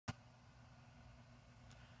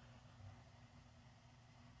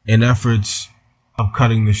In efforts of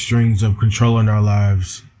cutting the strings of control in our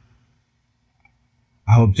lives,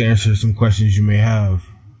 I hope to answer some questions you may have.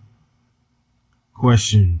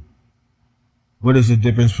 Question: what is the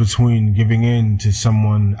difference between giving in to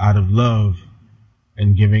someone out of love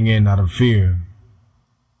and giving in out of fear?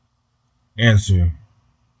 Answer: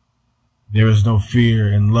 there is no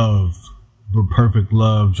fear in love, but perfect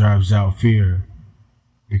love drives out fear,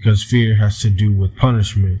 because fear has to do with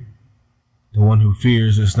punishment. The one who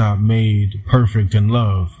fears is not made perfect in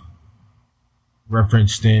love.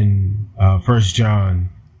 Referenced in 1 John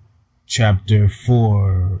chapter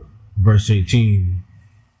 4, verse 18.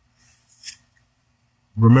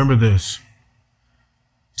 Remember this: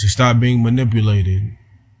 to stop being manipulated,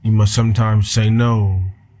 you must sometimes say no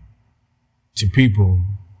to people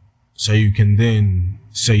so you can then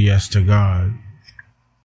say yes to God.